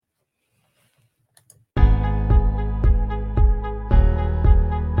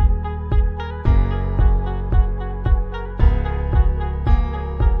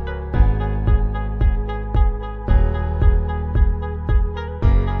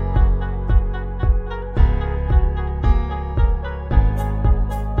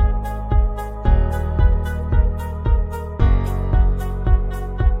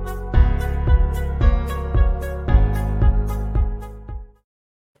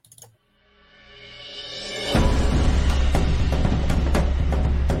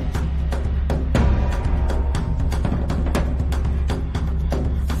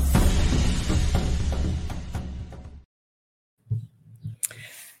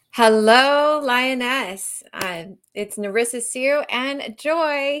Hello, Lioness. It's Narissa Sue and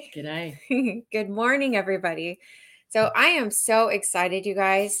Joy. G'day. Good morning, everybody. So, I am so excited, you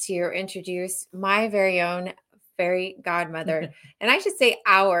guys, to introduce my very own fairy godmother. And I should say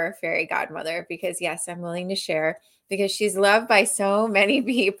our fairy godmother because, yes, I'm willing to share because she's loved by so many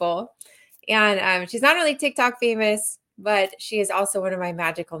people. And she's not only TikTok famous, but she is also one of my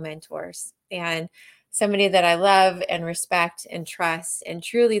magical mentors. And somebody that I love and respect and trust, and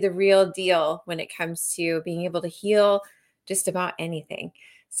truly the real deal when it comes to being able to heal just about anything.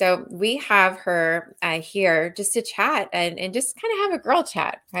 So we have her here just to chat and just kind of have a girl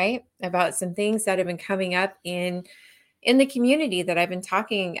chat, right? About some things that have been coming up in the community that I've been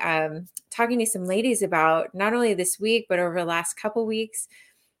talking to some ladies about, not only this week, but over the last couple weeks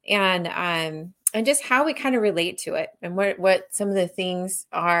and just how we kind of relate to it and what some of the things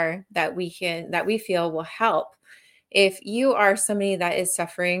are that we feel will help if you are somebody that is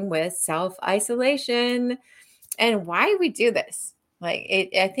suffering with self-isolation and why we do this.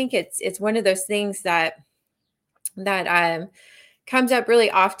 I think it's one of those things that comes up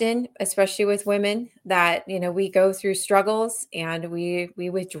really often, especially with women, that we go through struggles and we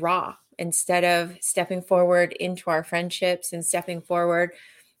withdraw instead of stepping forward into our friendships and stepping forward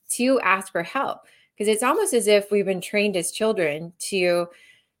to ask for help, because it's almost as if we've been trained as children to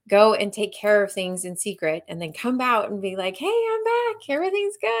go and take care of things in secret and then come out and be like, hey, I'm back,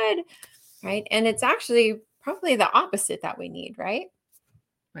 everything's good, right? And it's actually probably the opposite that we need, right?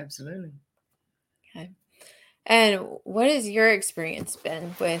 Absolutely. Okay. And what has your experience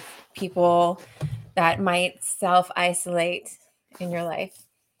been with people that might self-isolate in your life?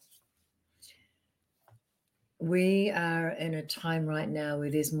 We are in a time right now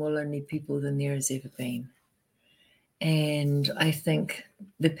where there's more lonely people than there has ever been. And I think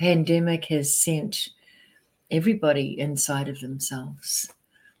the pandemic has sent everybody inside of themselves.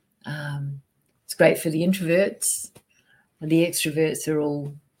 It's great for the introverts. The extroverts are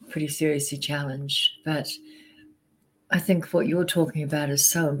all pretty seriously challenged. But I think what you're talking about is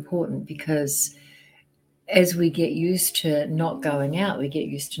so important because as we get used to not going out, we get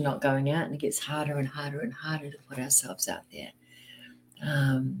used to not going out, and it gets harder and harder and harder to put ourselves out there.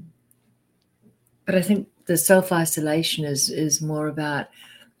 But I think the self-isolation is more about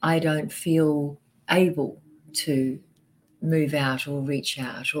I don't feel able to move out or reach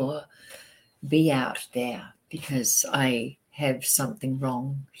out or be out there because I have something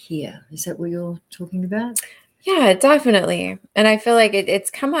wrong here. Is that what you're talking about? Yeah, definitely. And I feel like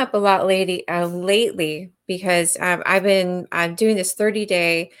it's come up a lot lately because I've been doing this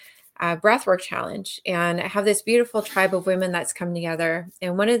 30-day breathwork challenge, and I have this beautiful tribe of women that's come together.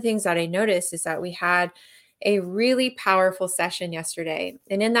 And one of the things that I noticed is that we had a really powerful session yesterday.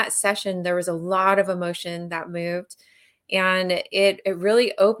 And in that session, there was a lot of emotion that moved. And it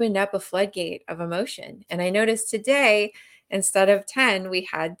really opened up a floodgate of emotion. And I noticed today, instead of 10, we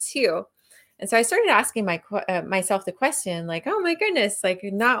had two. And so I started asking myself the question, like, oh my goodness, like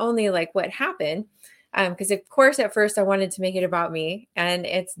not only like what happened, because of course at first I wanted to make it about me, and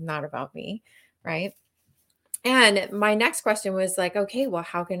it's not about me, right? And my next question was like, okay, well,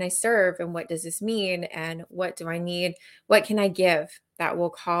 how can I serve, and what does this mean, and what do I need? What can I give that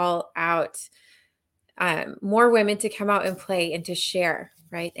will call out more women to come out and play and to share,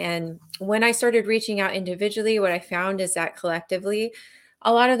 right? And when I started reaching out individually, what I found is that collectively,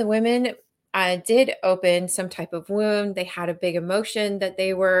 a lot of the women did open some type of wound. They had a big emotion that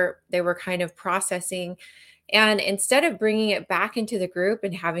they were kind of processing, and instead of bringing it back into the group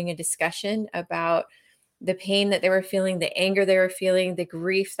and having a discussion about the pain that they were feeling, the anger they were feeling, the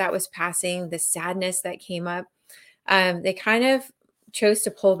grief that was passing, the sadness that came up, they kind of chose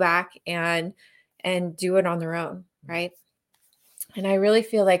to pull back and do it on their own, right? And I really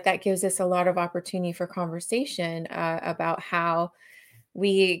feel like that gives us a lot of opportunity for conversation about how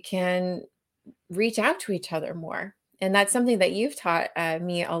we can reach out to each other more. And that's something that you've taught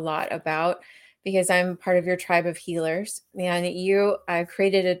me a lot about, because I'm part of your tribe of healers. And you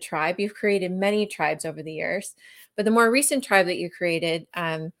created a tribe. You've created many tribes over the years, but the more recent tribe that you created,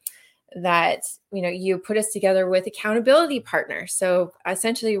 that you put us together with accountability partners. So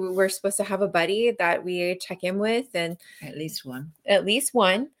essentially we're supposed to have a buddy that we check in with, and At least one.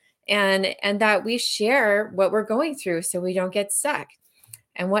 and that we share what we're going through so we don't get stuck.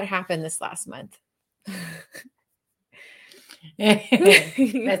 And what happened this last month?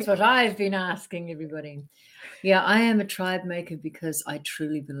 That's what I've been asking everybody. Yeah, I am a tribe maker because I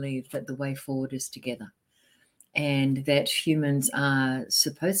truly believe that the way forward is together, and that humans are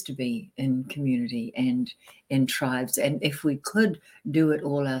supposed to be in community and in tribes. And if we could do it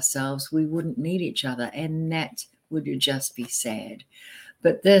all ourselves, we wouldn't need each other, and that would just be sad.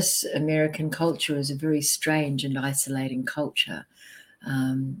 But this American culture is a very strange and isolating culture,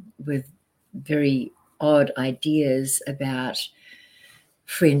 with very odd ideas about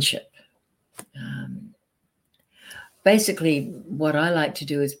friendship. Basically, what I like to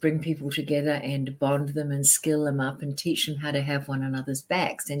do is bring people together and bond them and skill them up and teach them how to have one another's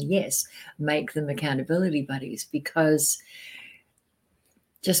backs. And yes, make them accountability buddies, because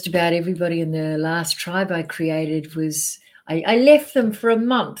just about everybody in the last tribe I created was, I left them for a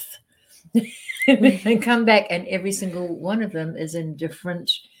month and come back, and every single one of them is in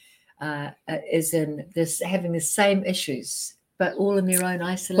different, is in this, having the same issues, but all in their own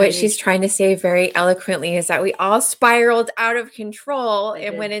isolated. What she's trying to say very eloquently is that we all spiraled out of control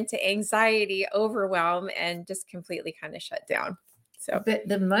and went into anxiety, overwhelm, and just completely kind of shut down. So, but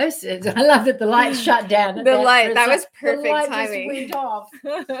the most, I love that the lights shut down. That was perfect the light timing. Just went off.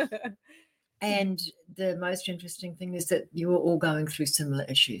 And the most interesting thing is that you were all going through similar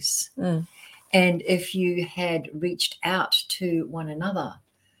issues. Mm. And if you had reached out to one another,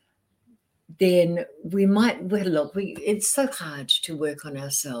 then we might, well, look, it's so hard to work on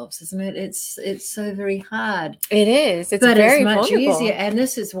ourselves, isn't it? It's so very hard. It is. But very it's much vulnerable. easier. And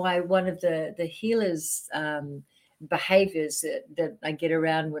this is why one of the healers' behaviors that I get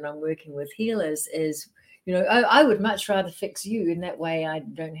around when I'm working with healers is, you know, I would much rather fix you, in that way I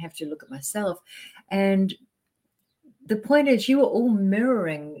don't have to look at myself. And the point is, you are all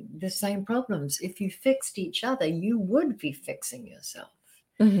mirroring the same problems. If you fixed each other, you would be fixing yourself.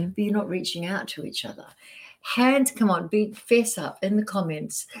 Mm-hmm. But you're not reaching out to each other. Hands, come on, fess up in the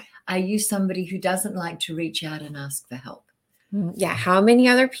comments. Are you somebody who doesn't like to reach out and ask for help? Yeah. How many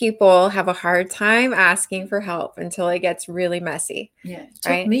other people have a hard time asking for help until it gets really messy? Yeah. It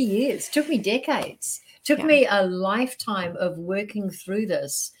took me years, took me decades, took me a lifetime of working through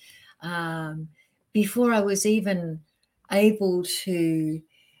this before I was even able to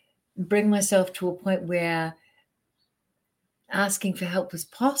bring myself to a point where asking for help was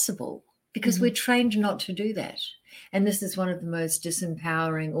possible, because we're trained not to do that. And this is one of the most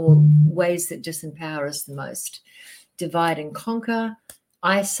disempowering, or ways that disempower us the most. Divide and conquer,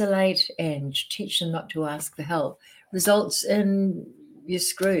 isolate, and teach them not to ask for help results in you're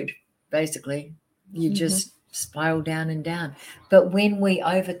screwed, basically. You just spiral down and down. But when we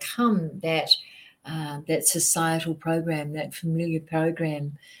overcome that societal program, that familiar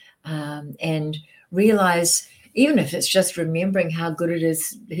program, and realize, even if it's just remembering how good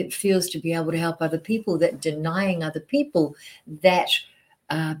it feels to be able to help other people, that denying other people that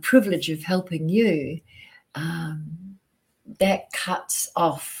privilege of helping you, that cuts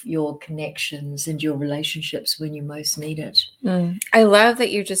off your connections and your relationships when you most need it. I love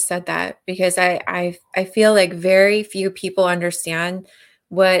that you just said that, because I feel like very few people understand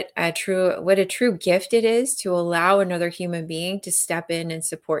what a true gift it is to allow another human being to step in and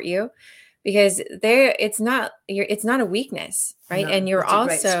support you, because it's not a weakness, right? No, and you're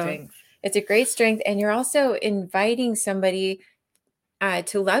also, it's a great strength, and you're also inviting somebody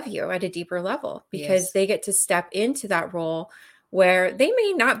to love you at a deeper level, because they get to step into that role where they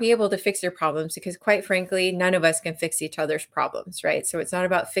may not be able to fix your problems, because quite frankly, none of us can fix each other's problems, right? So it's not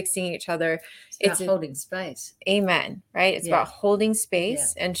about fixing each other. It's about holding space. Amen, right? It's about holding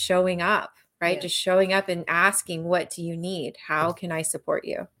space and showing up, right? Just showing up and asking, what do you need? How can I support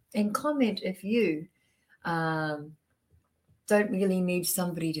you? And comment if you don't really need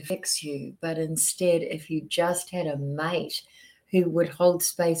somebody to fix you, but instead, if you just had a mate who would hold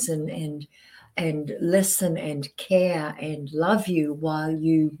space and listen and care and love you while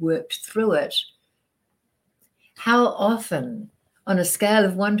you worked through it. How often, on a scale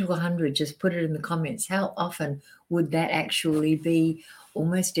of 1 to 100, just put it in the comments, how often would that actually be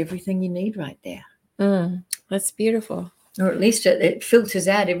almost everything you need right there? That's beautiful. Or at least it filters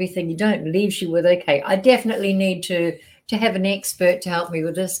out everything you don't, leaves you with, okay, I definitely need to have an expert to help me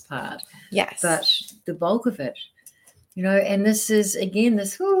with this part. Yes. But the bulk of it, you know, and this is, again,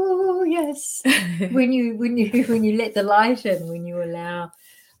 this, oh, yes, when you let the light in, when you allow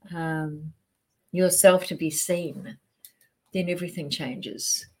yourself to be seen, then everything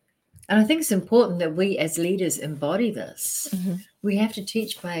changes. And I think it's important that we as leaders embody this. We have to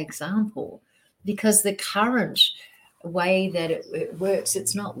teach by example, because the current way that it works,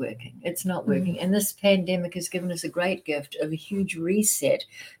 it's not working. And this pandemic has given us a great gift of a huge reset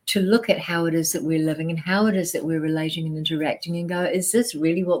to look at how it is that we're living and how it is that we're relating and interacting, and go, is this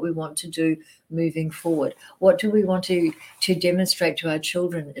really what we want to do moving forward? What do we want to demonstrate to our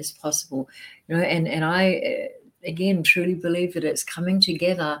children is possible? You know, and I again truly believe that it's coming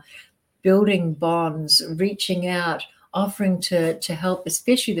together, building bonds, reaching out, offering to help,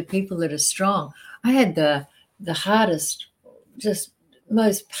 especially the people that are strong. I had the hardest, just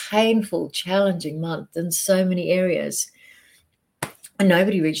most painful, challenging month in so many areas. And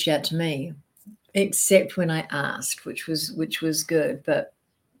nobody reached out to me except when I asked, which was good. But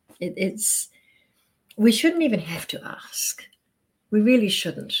it's we shouldn't even have to ask. We really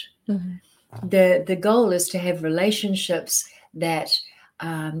shouldn't. Mm-hmm. The goal is to have relationships that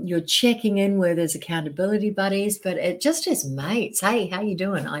you're checking in with as accountability buddies, but it just as mates. Hey, how you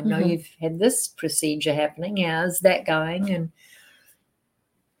doing? I know you've had this procedure happening. How's that going?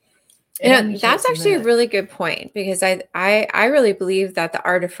 And that's actually a really good point, because I really believe that the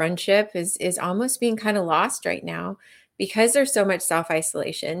art of friendship is almost being kind of lost right now, because there's so much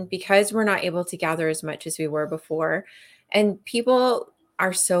self-isolation, because we're not able to gather as much as we were before, and people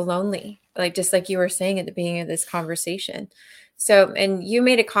are so lonely, like just like you were saying at the beginning of this conversation. So, and you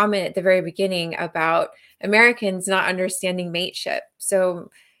made a comment at the very beginning about Americans not understanding mateship. So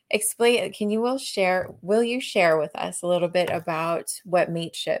explain, will you share with us a little bit about what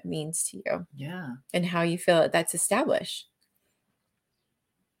mateship means to you? Yeah. And how you feel that's established?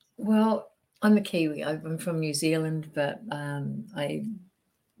 Well, I'm a Kiwi. I'm from New Zealand, but I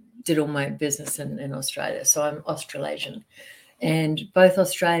did all my business in Australia. So I'm Australasian. And both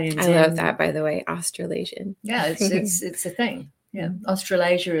Australians. I love that, by the way, Australasian. Yeah, it's a thing. Yeah.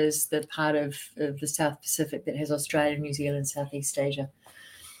 Australasia is the part of the South Pacific that has Australia, New Zealand, Southeast Asia.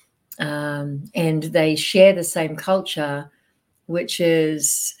 And they share the same culture, which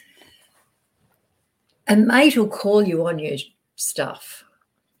is a mate will call you on your stuff.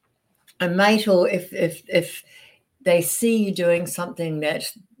 A mate will, if they see you doing something that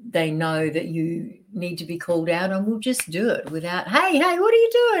they know that you need to be called out on, will just do it without, hey, what are you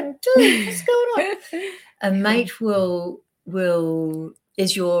doing? Dude, what's going on? A mate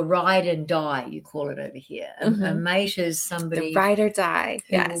is your ride and die, you call it over here. A mate is somebody, the ride or die,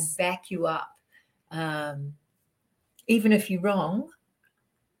 who will back you up, even if you're wrong,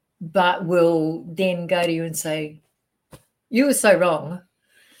 but will then go to you and say, you were so wrong.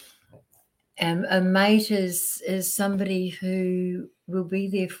 A mate is somebody who will be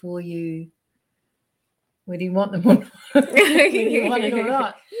there for you whether you want them or not. Whether you want it or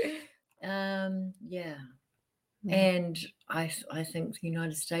not. Yeah. And I think the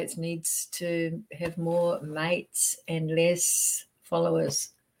United States needs to have more mates and less followers.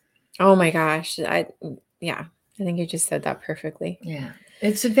 Oh my gosh. I think you just said that perfectly. Yeah.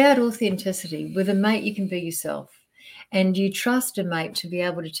 It's about authenticity. With a mate, you can be yourself. And you trust a mate to be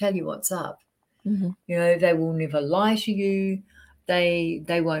able to tell you what's up. You know, they will never lie to you. They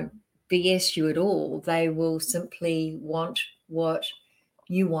won't BS you at all. They will simply want what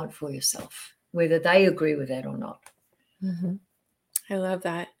you want for yourself, whether they agree with that or not. I love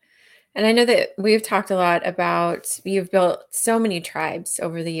that. And I know that we've talked a lot about, you've built so many tribes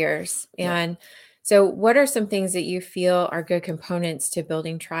over the years. And so what are some things that you feel are good components to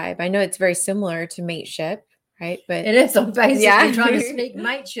building tribe? I know it's very similar to mateship, right? But it is. I'm basically trying to sneak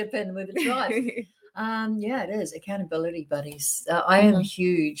mateship in with a tribe. Yeah, it is. Accountability buddies. I am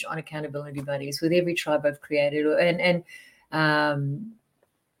huge on accountability buddies with every tribe I've created.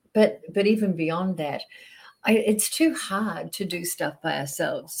 But even beyond that, it's too hard to do stuff by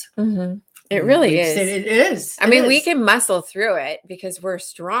ourselves. It really is. It is. I mean, we can muscle through it because we're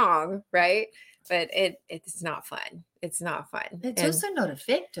strong, right? But it's not fun. It's not fun. It's also not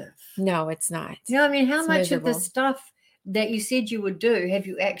effective. No, it's not. You know, I mean, how much of the stuff that you said you would do have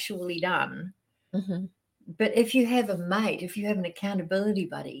you actually done? But if you have a mate, if you have an accountability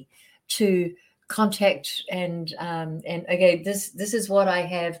buddy to contact and okay, this is what I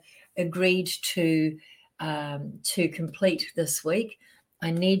have agreed to complete this week.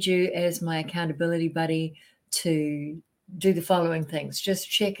 I need you as my accountability buddy to do the following things. Just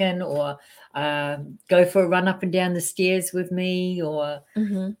check in, or go for a run up and down the stairs with me, or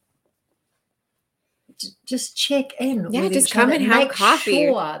just check in. Yeah, with just come and have coffee. Make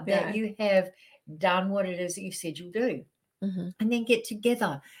sure that you have done what it is that you said you'll do. And then get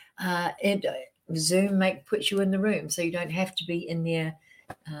together. And Zoom puts you in the room, so you don't have to be in there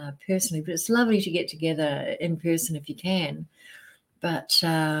personally. But it's lovely to get together in person if you can. But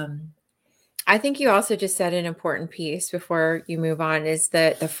I think you also just said an important piece before you move on is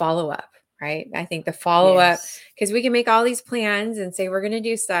the follow-up, right? I think the follow-up, because we can make all these plans and say we're going to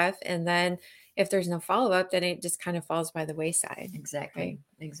do stuff, and then if there's no follow-up, then it just kind of falls by the wayside. Exactly.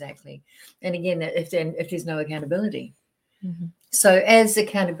 And again, if there's no accountability. So as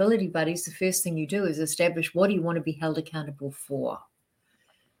accountability buddies, the first thing you do is establish, what do you want to be held accountable for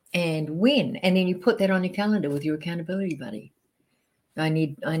and when, and then you put that on your calendar with your accountability buddy. I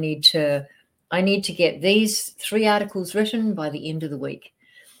need to get these 3 articles written by the end of the week.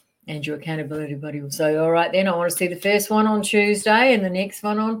 And your accountability buddy will say, all right, then I want to see the first one on Tuesday and the next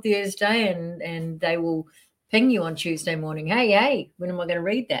one on Thursday. And they will ping you on Tuesday morning. Hey, when am I going to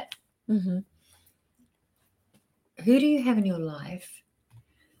read that? Mm-hmm. Who do you have in your life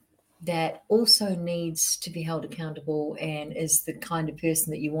that also needs to be held accountable and is the kind of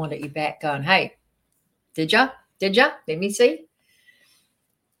person that you want at your back going, hey, did ya? Let me see.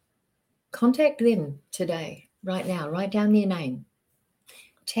 Contact them today, right now. Write down their name.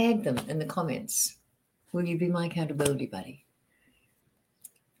 Tag them in the comments. Will you be my accountability buddy?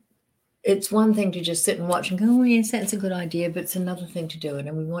 It's one thing to just sit and watch and go, oh, yes, that's a good idea, but it's another thing to do it,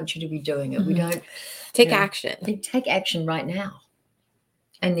 and we want you to be doing it. Mm-hmm. We don't take action. Take action right now.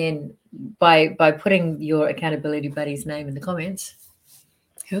 And then by putting your accountability buddy's name in the comments.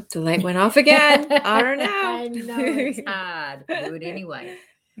 Hope the light went off again. I don't know. I know it's hard. Do it anyway.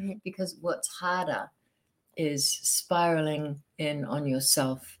 Because what's harder is spiraling in on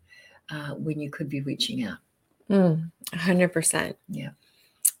yourself when you could be reaching out. 100%. Yeah.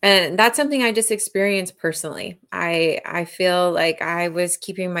 And that's something I just experienced personally. I feel like I was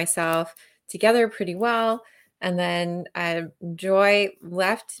keeping myself together pretty well. And then Joy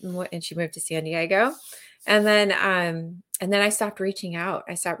left and she moved to San Diego. And then I stopped reaching out.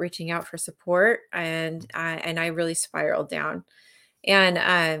 I stopped reaching out for support, and I really spiraled down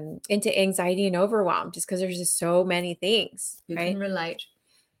and into anxiety and overwhelm just because there's just so many things. You right? Can relate.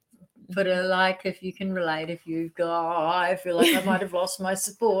 Put a like if you can relate. If you've got, I feel like I might have lost my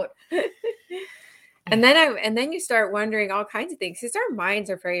support. And then you start wondering all kinds of things because our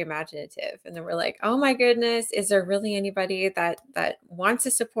minds are very imaginative. And then we're like, oh my goodness, is there really anybody that wants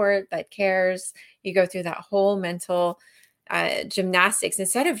to support, that cares? You go through that whole mental gymnastics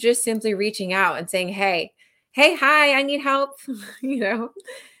instead of just simply reaching out and saying, hey, hi, I need help.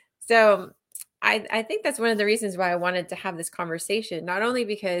 So I think that's one of the reasons why I wanted to have this conversation, not only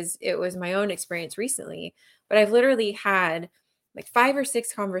because it was my own experience recently, but I've literally had like 5 or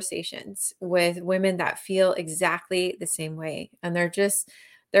 6 conversations with women that feel exactly the same way. And they're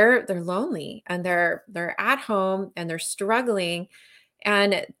lonely and they're at home and they're struggling.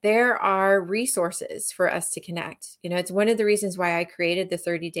 And there are resources for us to connect. It's one of the reasons why I created the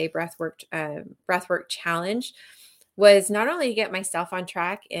 30-day breathwork challenge, was not only to get myself on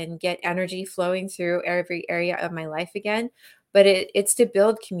track and get energy flowing through every area of my life again, but it's to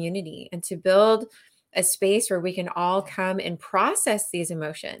build community and to build a space where we can all come and process these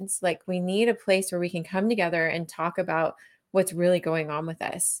emotions. Like, we need a place where we can come together and talk about what's really going on with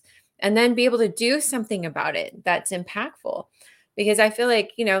us, and then be able to do something about it that's impactful. Because I feel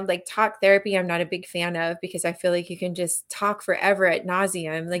like, like talk therapy, I'm not a big fan of, because I feel like you can just talk forever ad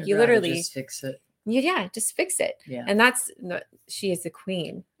nauseum. Like, you literally just fix it. Yeah, just fix it. Yeah. And she is the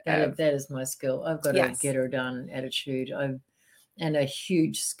queen. That is my skill. I've got a get her done attitude. And a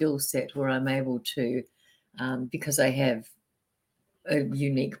huge skill set where I'm able to, because I have a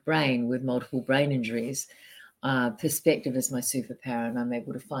unique brain with multiple brain injuries, perspective is my superpower, and I'm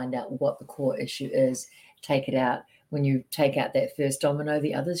able to find out what the core issue is, take it out. When you take out that first domino,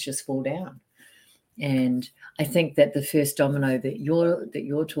 the others just fall down. And I think that the first domino that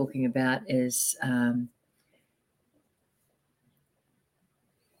you're talking about is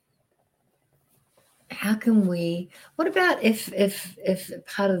what about if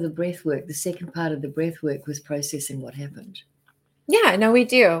part of the breath work, the second part of the breath work, was processing what happened? Yeah, no, we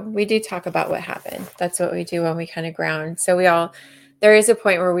do talk about what happened. That's what we do when we kind of ground. So there is a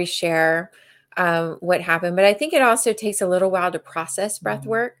point where we share what happened, but I think it also takes a little while to process breath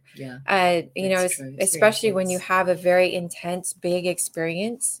work. Yeah. Especially when you have a very intense, big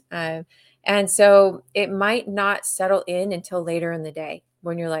experience. And so it might not settle in until later in the day,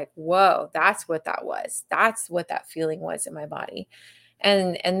 when you're like, whoa, that's what that was. That's what that feeling was in my body.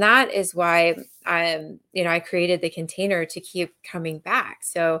 And that is why I created the container to keep coming back.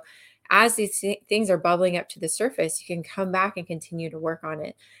 So as these things are bubbling up to the surface, you can come back and continue to work on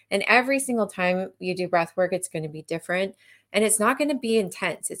it. And every single time you do breath work, it's going to be different, and it's not going to be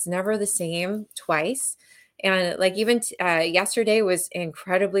intense. It's never the same twice. And like even yesterday was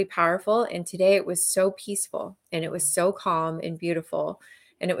incredibly powerful, and today it was so peaceful, and it was so calm and beautiful,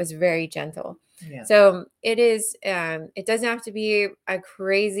 and it was very gentle. Yeah. So it is. It doesn't have to be a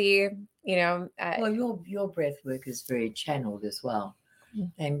crazy, well, your breath work is very channeled as well,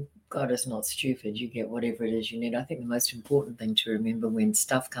 and God is not stupid. You get whatever it is you need. I think the most important thing to remember when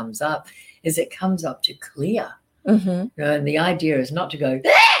stuff comes up is it comes up to clear. Mm-hmm. And the idea is not to go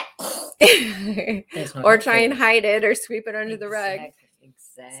or try and hide it or sweep it under the rug.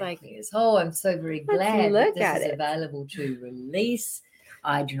 Exactly. It's like, I'm so very glad that this is available to release.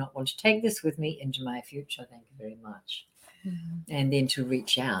 I do not want to take this with me into my future. Thank you very much. and then to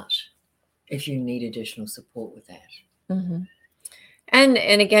reach out if you need additional support with that. Mm-hmm. And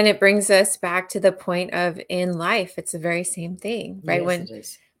again, it brings us back to the point of in life, it's the very same thing, right? Yes, it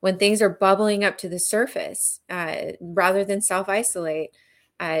is. When things are bubbling up to the surface, rather than self-isolate,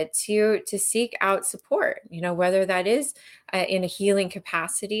 to seek out support, whether that is in a healing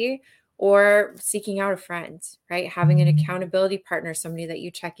capacity or seeking out a friend, right? Having an accountability partner, somebody that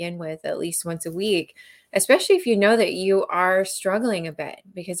you check in with at least once a week, especially if you know that you are struggling a bit,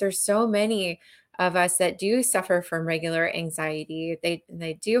 because there's so many of us that do suffer from regular anxiety.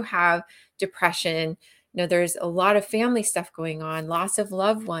 They do have depression. There's a lot of family stuff going on, loss of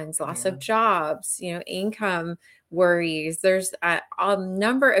loved ones, loss of jobs, income worries. There's a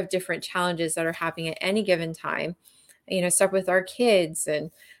number of different challenges that are happening at any given time, stuff with our kids.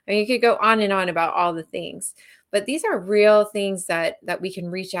 And I mean, you could go on and on about all the things, but these are real things that we can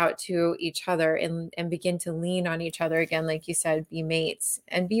reach out to each other and begin to lean on each other again. Like you said, be mates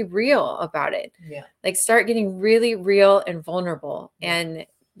and be real about it. Yeah. Like start getting really real and vulnerable. Yeah. And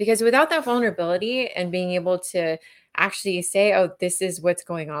because without that vulnerability and being able to actually say, oh, this is what's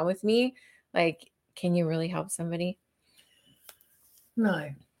going on with me, like, can you really help somebody? No,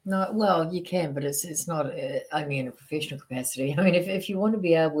 well, you can, but it's not, I mean, in a professional capacity. I mean, if you want to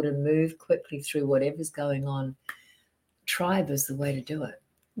be able to move quickly through whatever's going on, tribe is the way to do it.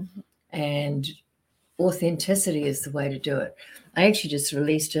 Mm-hmm. And authenticity is the way to do it. I actually just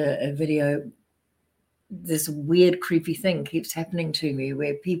released a video. This weird, creepy thing keeps happening to me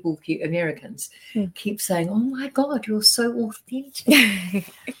where Americans keep saying, oh my God, you're so authentic.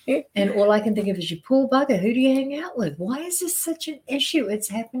 And all I can think of is, you poor bugger, who do you hang out with? Why is this such an issue? It's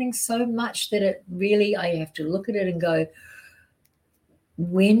happening so much that it really, I have to look at it and go,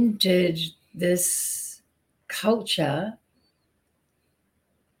 when did this culture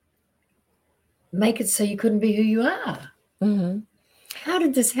make it so you couldn't be who you are? Mm-hmm. How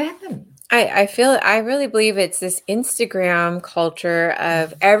did this happen? I really believe it's this Instagram culture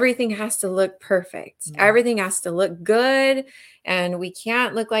of everything has to look perfect. Mm-hmm. Everything has to look good. And we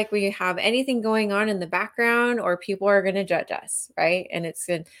can't look like we have anything going on in the background or people are going to judge us. Right. And it's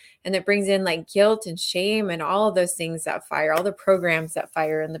good. And it brings in like guilt and shame and all of those things that fire, all the programs that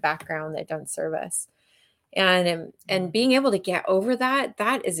fire in the background that don't serve us. And being able to get over that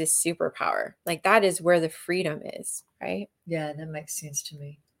is a superpower. Like that is where the freedom is. Right. Yeah, that makes sense to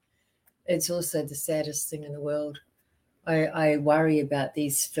me. It's also the saddest thing in the world. I worry about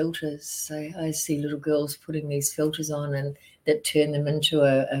these filters. I see little girls putting these filters on and that turn them into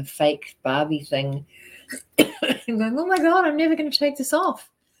a fake Barbie thing. And going, oh my God, I'm never going to take this off.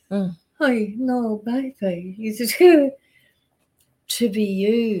 Oh, no, baby. You just to be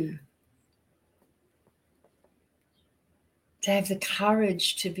you. To have the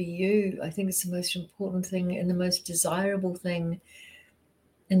courage to be you, I think it's the most important thing and the most desirable thing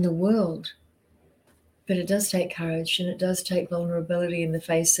in the world. But it does take courage and it does take vulnerability in the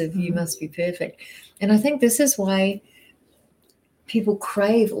face of you must be perfect. And I think this is why people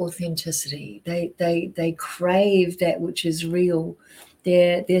crave authenticity. They crave that which is real.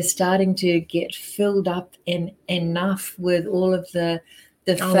 They're starting to get filled up enough with all of the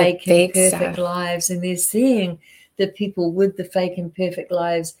fake and perfect lives, and they're seeing the people with the fake and perfect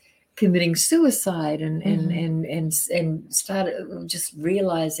lives committing suicide and start just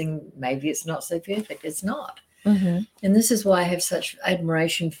realizing maybe it's not so perfect. It's not. Mm-hmm. And this is why I have such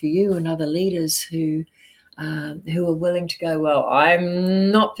admiration for you and other leaders who are willing to go, well,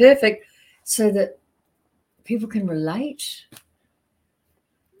 I'm not perfect, so that people can relate.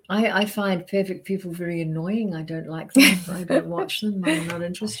 I find perfect people very annoying. I don't like them. I don't watch them. I'm not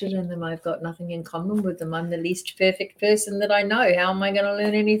interested in them. I've got nothing in common with them. I'm the least perfect person that I know. How am I going to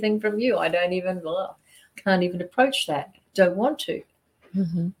learn anything from you? I don't even, can't even approach that. Don't want to.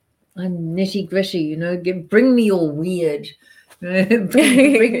 Mm-hmm. I'm nitty gritty, bring me your weird,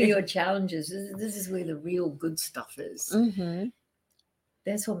 bring me your challenges. This is where the real good stuff is. Mm-hmm.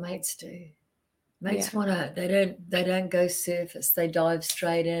 That's what mates do. Mates wanna, they don't go surface. They dive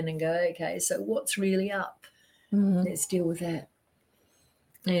straight in and go, okay, so what's really up? Mm-hmm. Let's deal with that.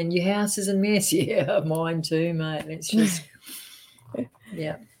 And your house is a mess. Yeah, mine too, mate. It's just,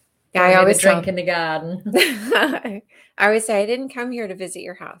 yeah. I always drink in the garden. I always say I didn't come here to visit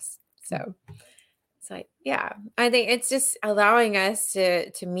your house. So it's like, yeah, I think it's just allowing us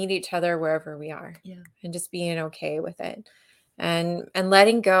to meet each other wherever we are, and just being okay with it. And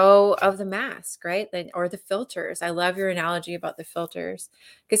letting go of the mask, right? Or the filters. I love your analogy about the filters,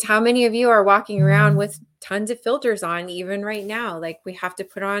 because how many of you are walking around with tons of filters on, even right now? Like we have to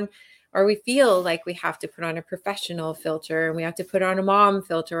put on, or we feel like we have to put on a professional filter, and we have to put on a mom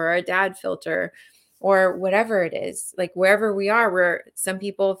filter or a dad filter. or whatever it is, like wherever we are, where some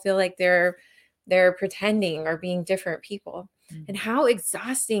people feel like they're pretending or being different people. And how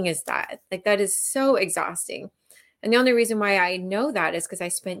exhausting is that? Like, that is so exhausting. And the only reason why I know that is because I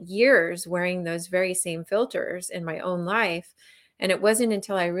spent years wearing those very same filters in my own life. And it wasn't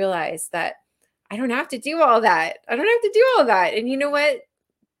until I realized that I don't have to do all that. I don't have to do all that. And you know what?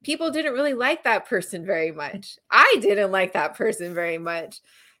 People didn't really like that person very much. I didn't like that person very much.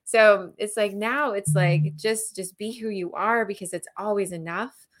 So it's like now it's like just be who you are, because it's always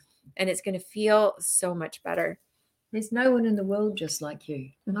enough and it's going to feel so much better. There's no one in the world just like you,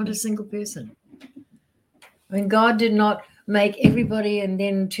 not a single person. I mean, God did not make everybody and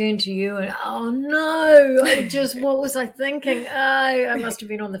then turn to you and, oh no, what was I thinking? I must have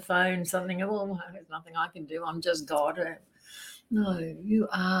been on the phone, something. Oh, there's nothing I can do. I'm just God. No, you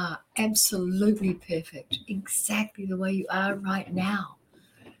are absolutely perfect, exactly the way you are right now.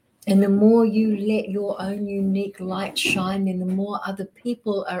 And the more you let your own unique light shine, then the more other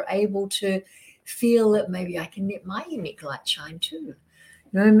people are able to feel that maybe I can let my unique light shine too.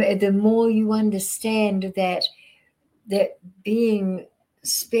 The more you understand that being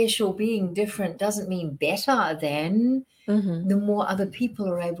special, being different doesn't mean better than, the more other people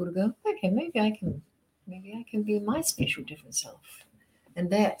are able to go, okay, maybe I can be my special different self. And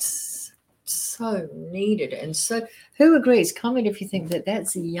that's so needed. And so who agrees? Comment if you think that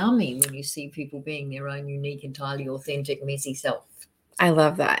that's yummy when you see people being their own unique, entirely authentic, messy self. I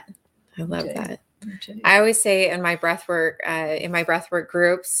love that. I love that. I always say in my breathwork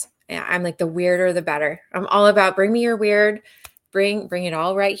groups, I'm like, the weirder the better. I'm all about bring me your weird, bring it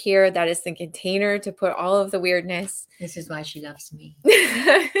all right here. That is the container to put all of the weirdness. This is why she loves me.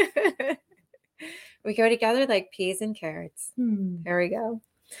 We go together like peas and carrots. There we go.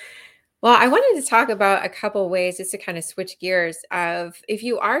 Well, I wanted to talk about a couple ways just to kind of switch gears of if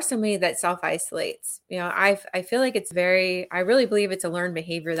you are somebody that self-isolates. I feel like I really believe it's a learned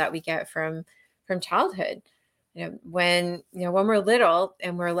behavior that we get from childhood. When we're little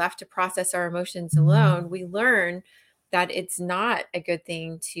and we're left to process our emotions alone, we learn that it's not a good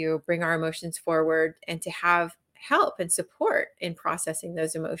thing to bring our emotions forward and to have help and support in processing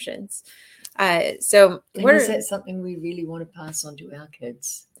those emotions. Is that something we really want to pass on to our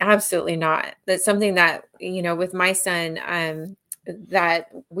kids? Absolutely not. That's something that, with my son, that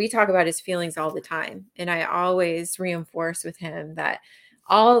we talk about his feelings all the time. And I always reinforce with him that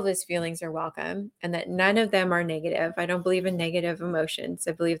all of his feelings are welcome and that none of them are negative. I don't believe in negative emotions.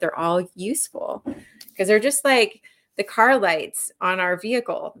 I believe they're all useful because they're just like the car lights on our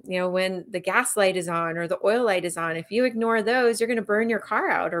vehicle. When the gas light is on or the oil light is on, if you ignore those, you're going to burn your car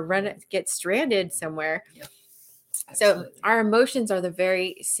out or get stranded somewhere. Yep. So our emotions are the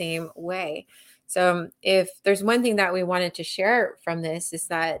very same way. So if there's one thing that we wanted to share from this is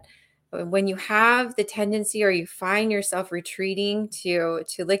that when you have the tendency or you find yourself retreating to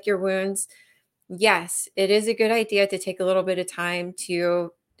lick your wounds, yes, it is a good idea to take a little bit of time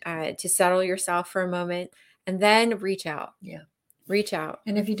to settle yourself for a moment and then reach out. Yeah. Reach out.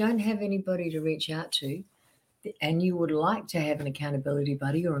 And if you don't have anybody to reach out to and you would like to have an accountability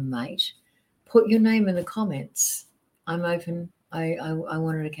buddy or a mate, put your name in the comments. I'm open. I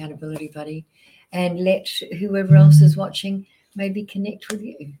want an accountability buddy, and let whoever else is watching maybe connect with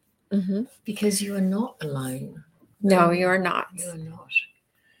you because you are not alone. No, you are not. You are not.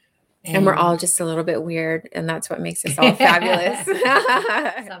 And we're all just a little bit weird, and that's what makes us all fabulous.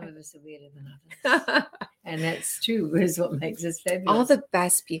 Some of us are weirder than others. And that's true, is what makes us fabulous. All the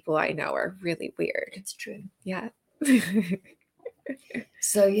best people I know are really weird. It's true. Yeah.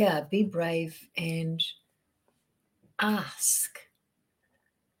 So, yeah, be brave and ask.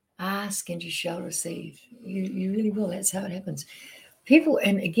 Ask and you shall receive. You really will. That's how it happens. People,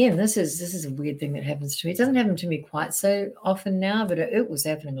 and again, this is a weird thing that happens to me. It doesn't happen to me quite so often now, but it was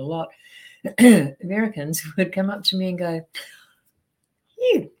happening a lot. Americans would come up to me and go,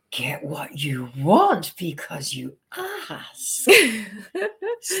 "You get what you want because you ask."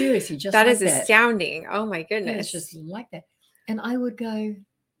 Seriously, just that like is that. Astounding. Oh my goodness. Yeah, it's just like that. And I would go,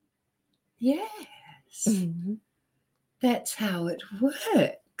 yes, that's how it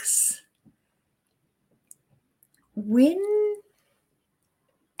works.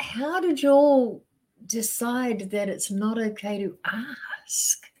 How did you all decide that it's not okay to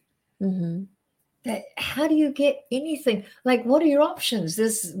ask? That how do you get anything? Like, what are your options?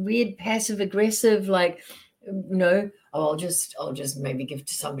 This weird passive aggressive, like, No, oh, I'll just maybe give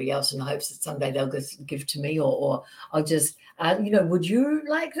to somebody else in the hopes that someday they'll give to me, or I'll just, would you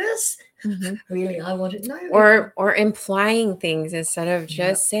like this? Mm-hmm. Really, I want it. No, Or implying things instead of yeah,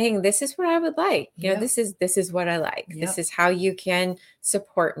 just saying, this is what I would like. yeah, This is what I like. yeah, This is how you can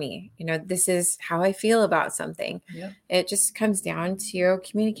support me. This is how I feel about something. yeah. It just comes down to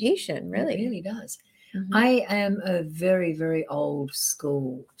communication, It really. really does. Mm-hmm. I am a very, very old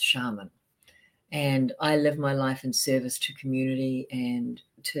school shaman, and I live my life in service to community and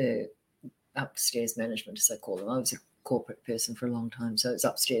to upstairs management, as I call them. I was a corporate person for a long time, so it's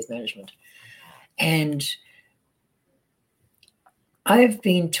upstairs management. And I've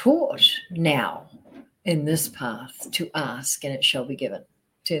been taught now in this path to ask and it shall be given.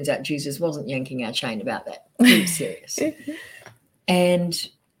 Turns out Jesus wasn't yanking our chain about that. He was serious. And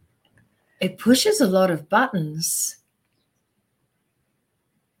it pushes a lot of buttons.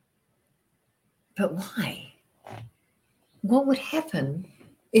 But why? What would happen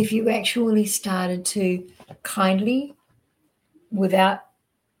if you actually started to kindly, without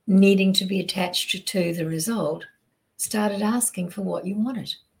needing to be attached to the result, started asking for what you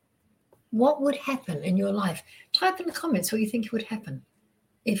wanted? What would happen in your life? Type in the comments what you think would happen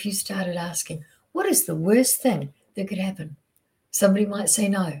if you started asking, what is the worst thing that could happen? Somebody might say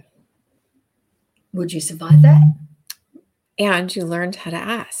no. Would you survive that? And you learned how to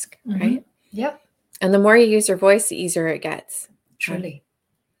ask, right? Yep. And the more you use your voice, the easier it gets. Truly.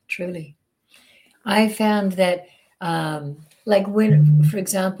 I found that, like when, for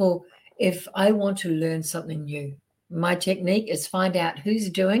example, if I want to learn something new, my technique is find out who's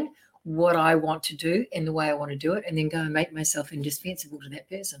doing what I want to do in the way I want to do it, and then go and make myself indispensable to that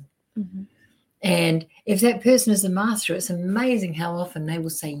person. Mm-hmm. And if that person is a master, it's amazing how often they will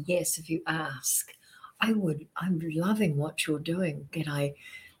say yes if you ask. I'm loving what you're doing. Can I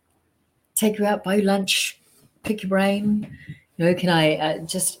take you out, buy you lunch, pick your brain? Can I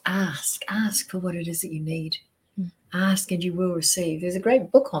just ask for what it is that you need? Ask and you will receive. There's a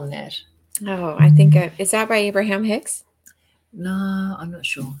great book on that. Oh, I think, is that by Abraham Hicks? No, I'm not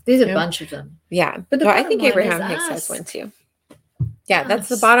sure. There's a bunch of them. Yeah. But I think Abraham Hicks has one too. Yeah, that's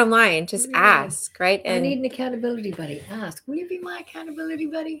the bottom line. Just ask, right? And I need an accountability buddy. Ask. Will you be my accountability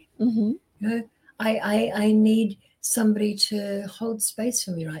buddy? Mm-hmm. I need somebody to hold space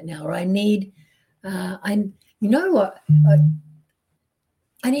for me right now, or I need, I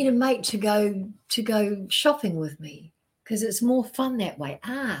need a mate to go shopping with me, because it's more fun that way.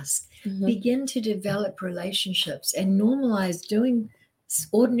 Ask. Mm-hmm. Begin to develop relationships and normalize doing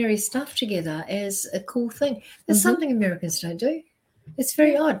ordinary stuff together as a cool thing. There's something Americans don't do. It's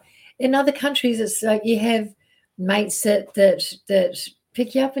very odd. In other countries, it's like you have mates that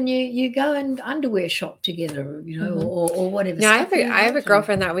pick you up and you go and underwear shop together, or whatever. Now, I have a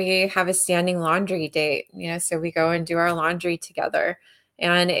girlfriend that we have a standing laundry date, so we go and do our laundry together,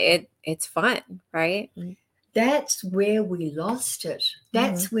 and it's fun, right? That's where we lost it.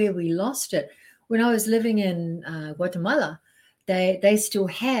 Where we lost it. When I was living in Guatemala, they still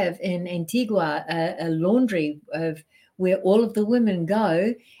have in Antigua a laundry of where all of the women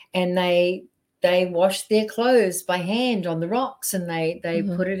go, and they wash their clothes by hand on the rocks, and they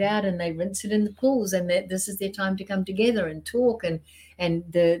put it out and they rinse it in the pools, and this is their time to come together and talk, and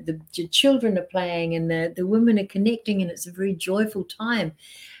the children are playing, and the women are connecting, and it's a very joyful time.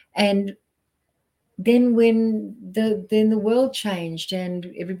 And then when the world changed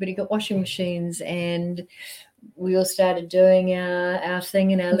and everybody got washing machines, and we all started doing our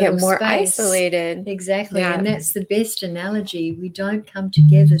thing in our little more space. Isolated. Exactly. Yeah. And that's the best analogy. We don't come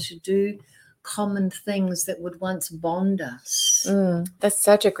together to do common things that would once bond us. That's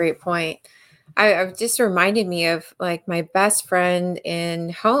such a great point. I just reminded me of like my best friend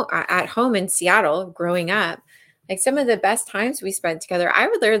at home in Seattle growing up. Like some of the best times we spent together, I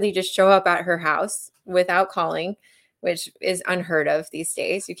would literally just show up at her house without calling, which is unheard of these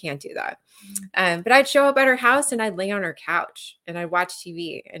days. You can't do that. But I'd show up at her house and I'd lay on her couch and I'd watch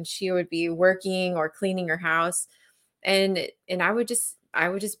TV, and she would be working or cleaning her house. And I would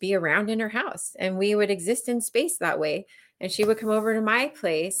just be around in her house, and we would exist in space that way. And she would come over to my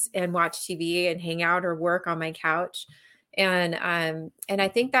place and watch TV and hang out or work on my couch. And I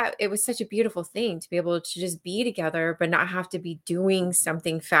think that it was such a beautiful thing to be able to just be together, but not have to be doing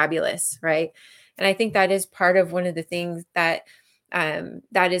something fabulous, right? And I think that is part of one of the things that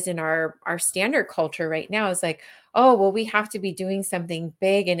that is in our standard culture right now, is like, oh, well, we have to be doing something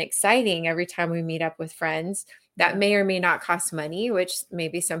big and exciting every time we meet up with friends that may or may not cost money, which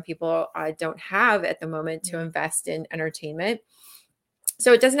maybe some people don't have at the moment to invest in entertainment.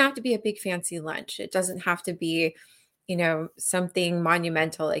 So it doesn't have to be a big fancy lunch. It doesn't have to be, something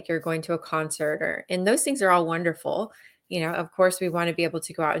monumental, like you're going to a concert, and those things are all wonderful. Of course we want to be able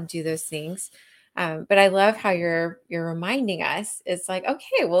to go out and do those things. But I love how you're reminding us. It's like,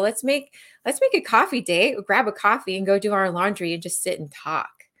 okay, well, let's make a coffee date, grab a coffee and go do our laundry and just sit and talk.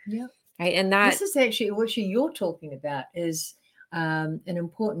 Yeah. Right. And this is actually what you're talking about is an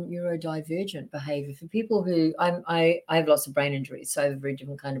important neurodivergent behavior for people who I have lots of brain injuries, so I have a very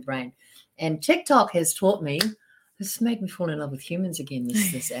different kind of brain. And TikTok has taught me, this made me fall in love with humans again,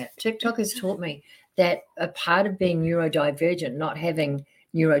 this app. TikTok has taught me that a part of being neurodivergent, not having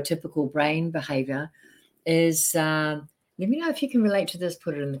neurotypical brain behavior, is let me know if you can relate to this,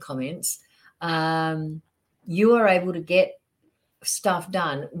 put it in the comments. You are able to get stuff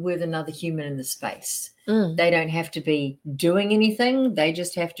done with another human in the space. They don't have to be doing anything. They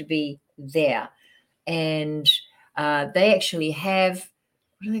just have to be there. And they actually have,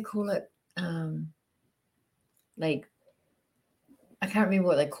 what do they call it? Like, I can't remember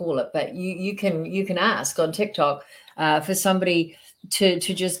what they call it, but you can ask on TikTok for somebody to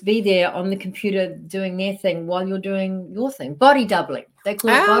just be there on the computer doing their thing while you're doing your thing. Body doubling. They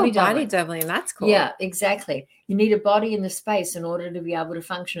call it body doubling. Body doubling. That's cool. Yeah, exactly. You need a body in the space in order to be able to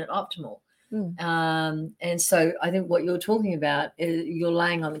function at optimal. And so I think what you're talking about is you're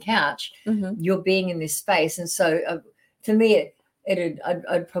laying on the couch, you're being in this space. And so for me,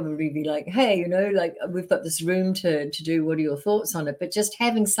 I'd probably be like, hey, like we've got this room to do. What are your thoughts on it? But just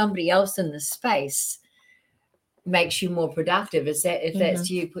having somebody else in the space makes you more productive. If that's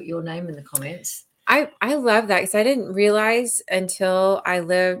you, put your name in the comments. I love that, because I didn't realize until I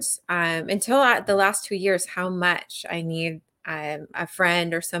lived the last 2 years how much I need a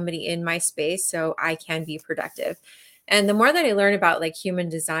friend or somebody in my space so I can be productive. And the more that I learn about like human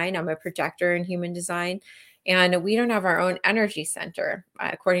design, I'm a projector in human design, and we don't have our own energy center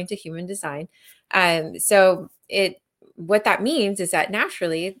according to human design. So what that means is that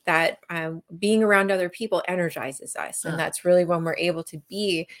naturally that being around other people energizes us, and that's really when we're able to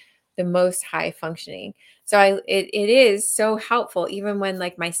be the most high functioning. So it is so helpful. Even when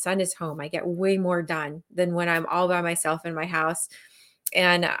like my son is home, I get way more done than when I'm all by myself in my house.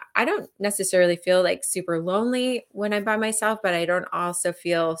 And I don't necessarily feel like super lonely when I'm by myself, but I don't also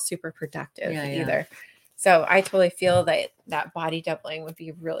feel super productive either. So I totally feel that body doubling would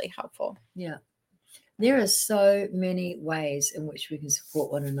be really helpful. Yeah. There are so many ways in which we can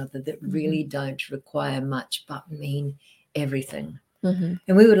support one another that really don't require much, but mean everything. And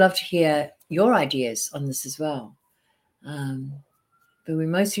we would love to hear your ideas on this as well. But we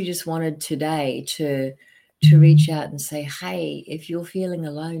mostly just wanted today to reach out and say, hey, if you're feeling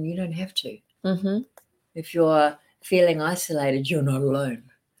alone, you don't have to. If you're feeling isolated, you're not alone.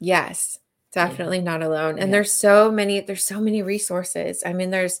 Yes, definitely not alone. And there's so many resources. I mean,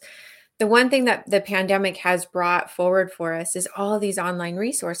 there's the one thing that the pandemic has brought forward for us is all these online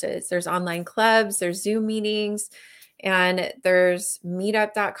resources. There's online clubs, there's Zoom meetings, and there's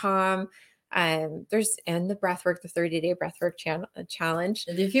meetup.com. There's the Breathwork, the 30-day Breathwork challenge.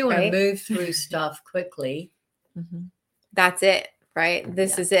 And if you want to move through stuff quickly, that's it, right?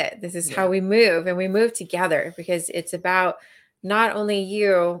 This is it. This is how we move, and we move together, because it's about not only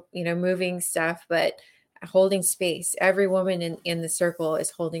you moving stuff, but holding space. Every woman in the circle is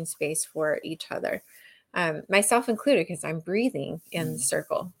holding space for each other, myself included, because I'm breathing in the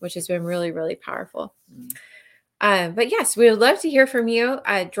circle, which has been really, really powerful. But yes, we would love to hear from you.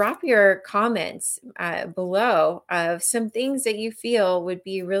 Drop your comments below of some things that you feel would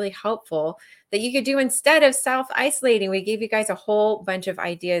be really helpful that you could do instead of self-isolating. We gave you guys a whole bunch of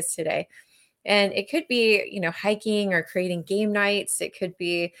ideas today. And it could be, hiking or creating game nights. It could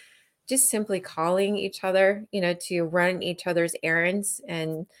be just simply calling each other, to run each other's errands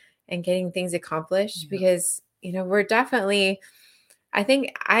and getting things accomplished. Because, we're definitely, I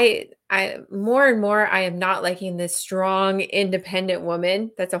think I more and more, I am not liking this strong, independent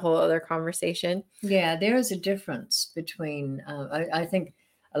woman. That's a whole other conversation. Yeah, there is a difference between, I think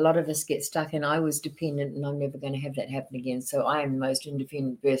a lot of us get stuck in, I was dependent and I'm never going to have that happen again. So I am the most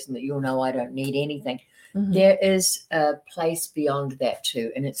independent person that you'll know. I don't need anything. There is a place beyond that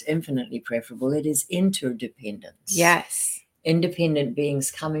too, and it's infinitely preferable. It is interdependence. Yes. Independent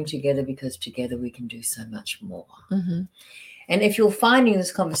beings coming together, because together we can do so much more. And if you're finding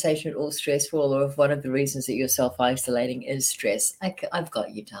this conversation at all stressful, or if one of the reasons that you're self-isolating is stress, I've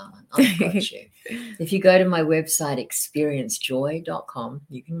got you, darling. I've got you. If you go to my website, experiencejoy.com,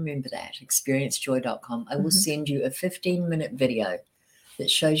 you can remember that, experiencejoy.com, I will send you a 15-minute video that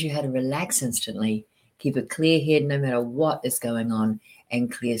shows you how to relax instantly, keep a clear head no matter what is going on,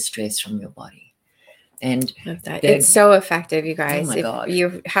 and clear stress from your body. And Love that. It's so effective, you guys. Oh my God.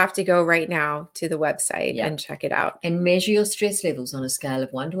 You have to go right now to the website and check it out. And measure your stress levels on a scale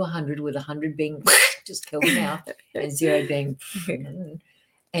of 1 to 100, with 100 being just kill me now, and 0 being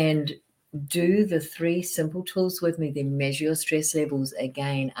and do the 3 simple tools with me, then measure your stress levels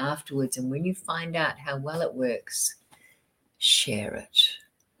again afterwards. And when you find out how well it works, share it,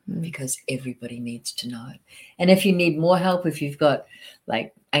 because everybody needs to know. And if you need more help, if you've got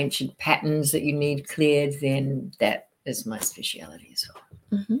like ancient patterns that you need cleared, then that is my speciality as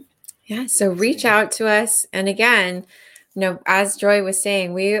well. Yeah. So reach out to us. And again, as Joy was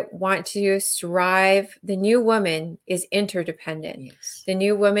saying, we want to strive. The new woman is interdependent. Yes. The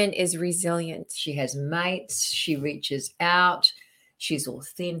new woman is resilient. She has mates. She reaches out. She's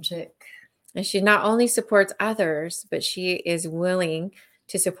authentic. And she not only supports others, but she is willing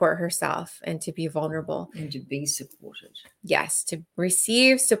to support herself and to be vulnerable. And to be supported. Yes, to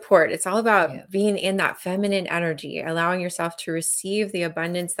receive support. It's all about being in that feminine energy, allowing yourself to receive the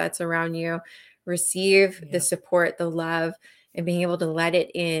abundance that's around you, receive the support, the love, and being able to let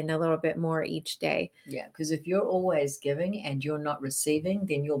it in a little bit more each day. Yeah, because if you're always giving and you're not receiving,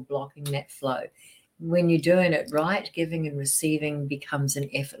 then you're blocking that flow. When you're doing it right, giving and receiving becomes an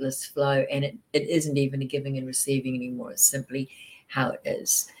effortless flow, and it isn't even a giving and receiving anymore. It's simply how it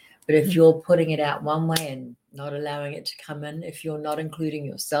is. But if you're putting it out one way and not allowing it to come in, if you're not including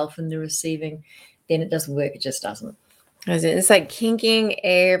yourself in the receiving, then it doesn't work. It just doesn't. It's like kinking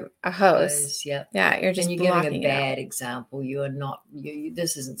a hose. Yeah, you're just and you're giving blocking a bad example. You are not.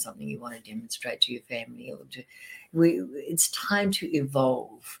 This isn't something you want to demonstrate to your family or to. It's time to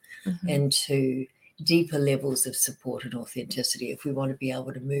evolve into deeper levels of support and authenticity if we want to be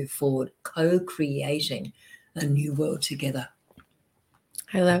able to move forward, co-creating a new world together.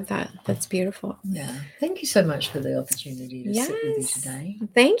 I love that. That's beautiful. Yeah. Thank you so much for the opportunity to sit with you today.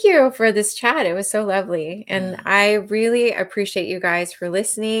 Thank you for this chat. It was so lovely. And I really appreciate you guys for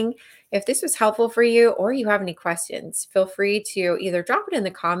listening. If this was helpful for you or you have any questions, feel free to either drop it in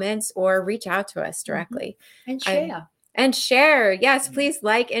the comments or reach out to us directly. And share. Yes, please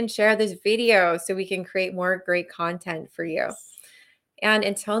like and share this video so we can create more great content for you. And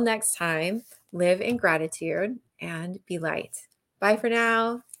until next time, live in gratitude and be light. Bye for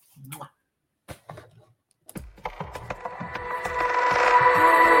now.